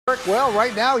Well,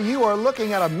 right now you are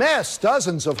looking at a mess.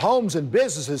 Dozens of homes and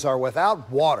businesses are without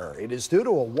water. It is due to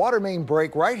a water main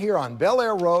break right here on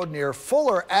Belair Road near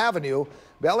Fuller Avenue.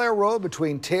 Belair Road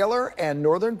between Taylor and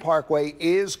Northern Parkway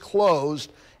is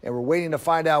closed, and we're waiting to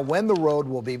find out when the road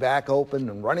will be back open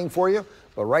and running for you.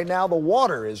 But right now the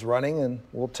water is running, and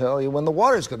we'll tell you when the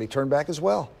water is going to be turned back as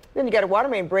well. Then you got a water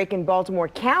main break in Baltimore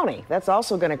County. That's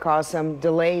also going to cause some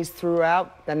delays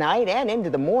throughout the night and into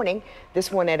the morning. This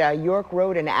one at York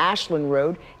Road and Ashland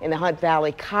Road in the Hunt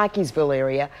Valley, Cockeysville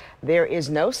area. There is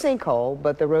no sinkhole,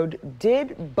 but the road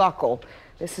did buckle.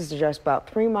 This is just about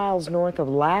 3 miles north of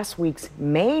last week's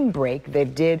main break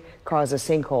that did cause a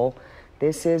sinkhole.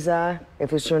 This is,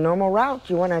 if it's your normal route,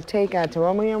 you want to take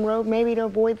Taromium Road maybe to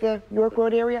avoid the York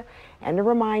Road area. And a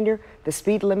reminder, the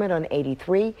speed limit on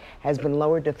 83 has been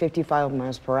lowered to 55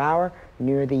 miles per hour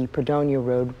near the Padonia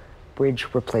Road Bridge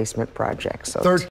Replacement Project. So